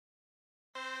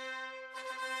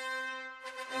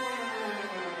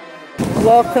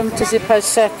welcome to Zippos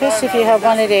Circus. If you have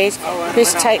one of these,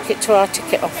 please take it to our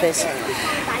ticket office.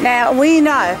 Now, we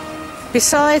know,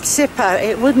 besides Zippo,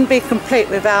 it wouldn't be complete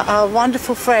without our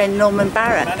wonderful friend Norman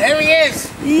Barrett. And here he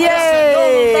is!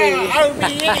 Yay!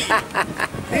 Norman Barrett,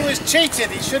 OBE! He was cheated,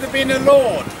 he should have been a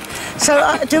lord.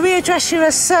 So, do we address you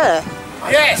as Sir?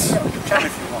 Yes! Come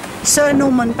if you want. Sir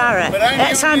Norman Barrett. But only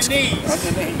on your knees. On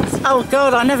your knees. Oh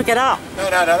God, I never get up. No,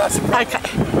 that's a problem. Okay.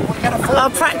 I'll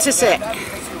practice it.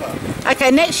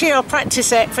 Okay, next year I'll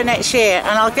practice it for next year and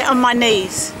I'll get on my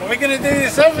knees. Are we going to do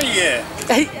this every year?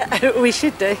 We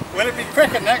should do. Will it be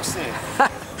quicker next year?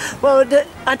 Well,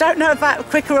 I don't know about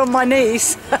quicker on my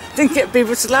knees. I think it'd be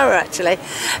slower actually.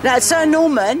 Now, Sir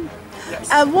Norman, yes.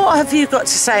 What have you got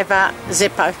to say about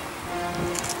Zippo?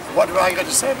 What have I got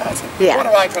to say about it? Yeah. What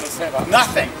have I got to say about it?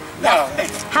 Nothing. No.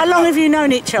 How long have you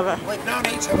known each other? We've known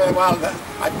each other a while.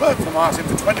 I've worked for Martin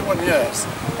for 21 years,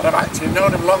 but I've actually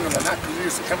known him longer than that because he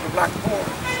used to come to Blackpool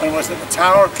when I was at the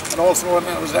Tower and also when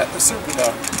I was at the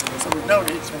Superdome. So we've known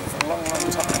each other for a long, long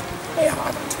time. Yeah,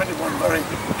 I've had 21 very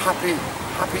happy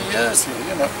years here,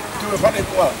 you know.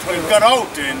 We've got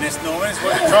old doing this, Norman, is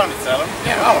what you're trying to tell them.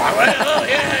 Yeah,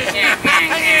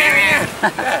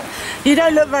 yeah. You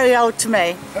don't look very old to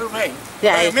me. Who, me?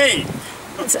 Yeah. Who, me?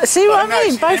 See what I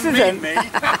mean? Both of them.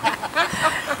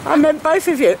 I meant both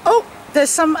of you. Oh,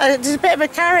 there's a bit of a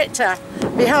character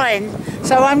behind,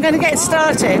 so I'm going to get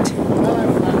started.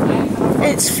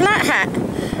 It's Flat Hat,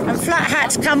 and Flat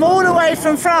Hats come all the way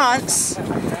from France.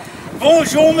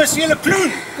 Bonjour, Monsieur le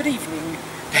Clown. Good evening.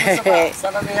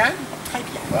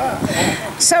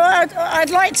 So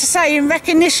I'd like to say, in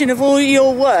recognition of all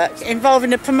your work involving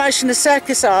the promotion of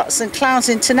circus arts and Clowns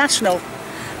International,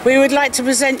 we would like to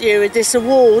present you with this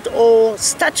award or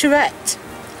statuette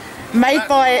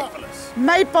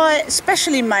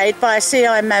specially made by a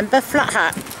CI member, Flat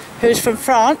Hat, who's from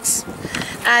France,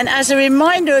 and as a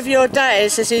reminder of your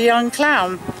days as a young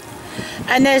clown.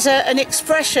 And there's an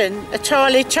expression,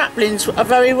 Charlie Chaplin's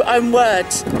very own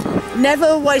words: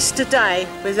 never waste a day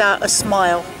without a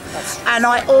smile. And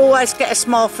I always get a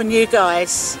smile from you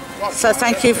guys. So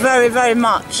thank you very, very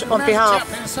much on behalf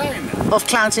of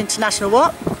Clowns International.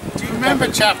 What? Do you remember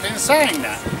Chaplin saying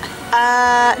that?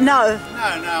 No. No,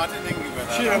 I didn't think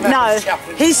you were that.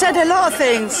 No, he said a lot of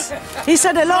things. He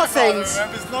said a lot of things. My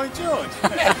father remembers Lloyd George.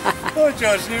 Lloyd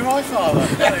George knew my father.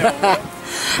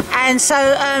 And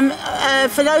so,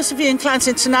 for those of you in Clowns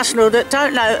International that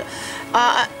don't know,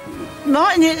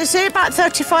 Martin, is it about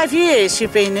 35 years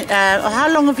you've been, how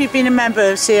long have you been a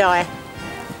member of CI?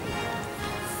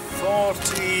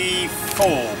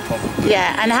 44 probably.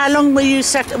 Yeah, and how long were you,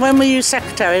 when were you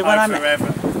secretary? When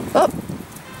forever. Oh.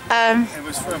 It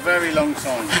was for a very long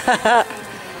time.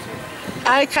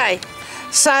 Okay,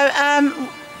 so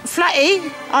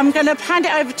Flatty, I'm going to hand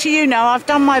it over to you now. I've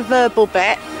done my verbal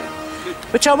bit,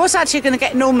 which I was actually going to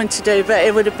get Norman to do, but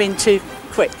it would have been too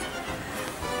quick.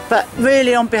 But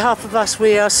really, on behalf of us,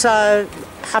 we are so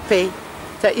happy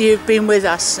that you've been with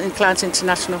us in Clowns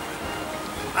International.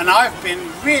 And I've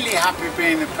been really happy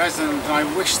being the president, and I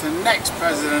wish the next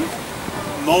president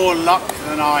more luck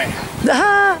than I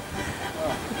had.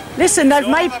 Listen, they've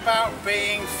made... It's all about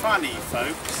being funny,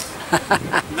 folks.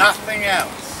 Nothing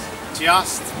else.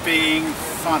 Just being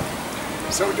funny.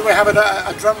 So do we have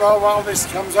a drum roll while this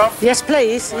comes off? Yes,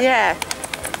 please. Right. Yeah.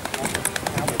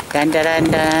 Dun dun dun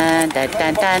dun dun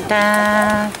dun dun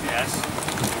dun. Yes.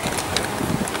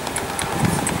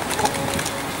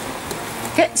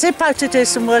 Get Zippo to do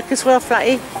some work as well,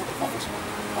 Flatty.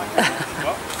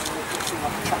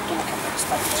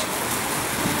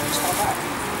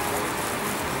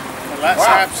 Well, that's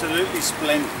absolutely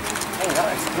splendid. Oh,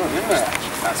 that is good, isn't it?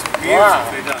 That's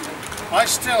beautifully done. I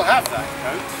still have that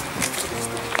coat.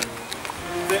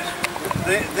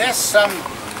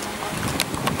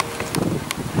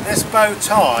 This bow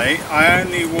tie I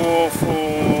only wore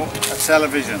for a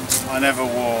television. I never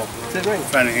wore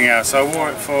for anything else. I wore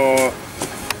it for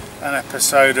an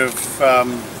episode of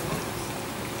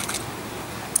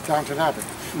Downton Abbey.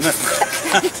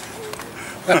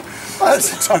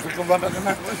 That's a topical one at the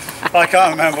moment. I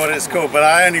can't remember what it's called, but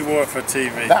I only wore it for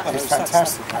TV. That is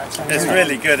fantastic. It's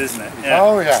really good, isn't it? Yeah.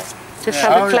 Oh yeah. Just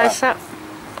have a close up.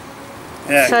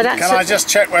 Yeah. So Can I just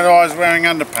check whether I was wearing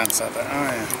underpants at that?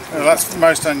 Oh yeah. Well, that's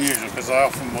most unusual because I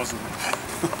often wasn't.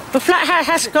 But Flat Hat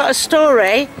has got a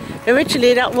story.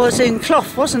 Originally that was in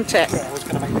cloth, wasn't it? Yeah, I was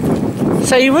going to make it.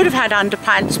 So you would have had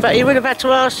underpants, but he would have had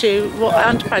to ask you what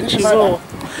underpants you wore.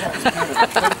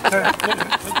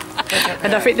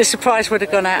 And I think the surprise would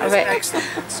have gone out of it. Excellent.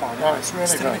 No, it's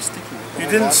really good. You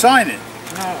didn't sign it?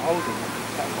 No, hold on.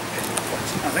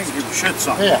 I think you should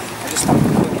sign it. Yeah.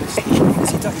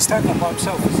 He's done that by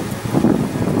himself, isn't he?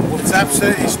 It's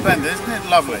absolutely splendid, isn't it?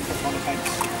 Lovely.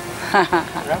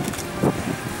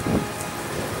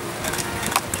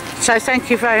 So thank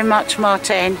you very much,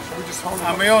 Martin.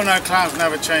 And we all know clowns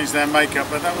never change their makeup,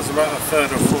 but that was about a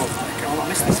third or fourth makeup. I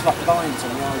missed these like lines on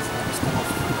the eyes there. I missed them off.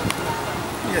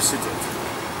 Yes, it did.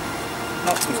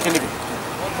 Not too much.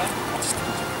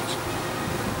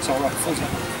 It's alright, fuzzy.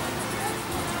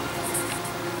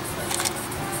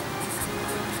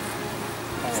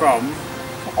 From?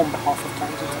 On behalf of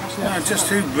Clowns International. No, just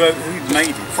who made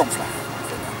it. From Flat.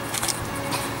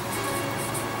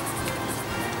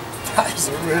 That is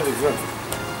really good.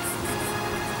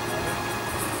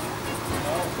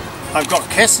 I've got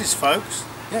kisses, folks.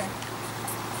 Yeah.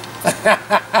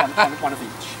 one of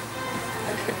each.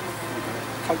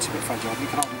 Coat's a bit fragile, you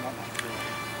can hold them like that.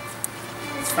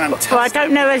 It's fantastic. Well, I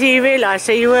don't know whether you realise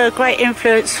that you were a great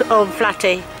influence on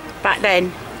Flatty back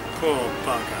then. Poor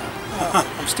bugger.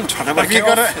 I'm still trying to work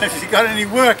Have you got any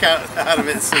work out of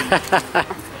it soon? I'm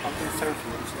doing therapy.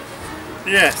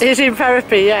 Yes. He's in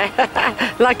therapy,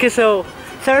 yeah. Like us all.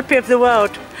 Therapy of the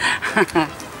world.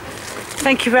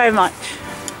 Thank you very much.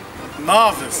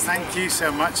 Marvellous, thank you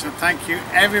so much, and thank you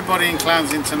everybody in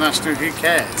Clowns International who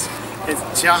cares.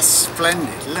 It's just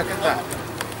splendid, look at that.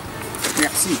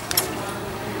 Merci.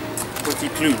 Petit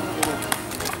plume.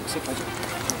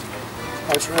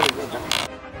 Oh, it's really good.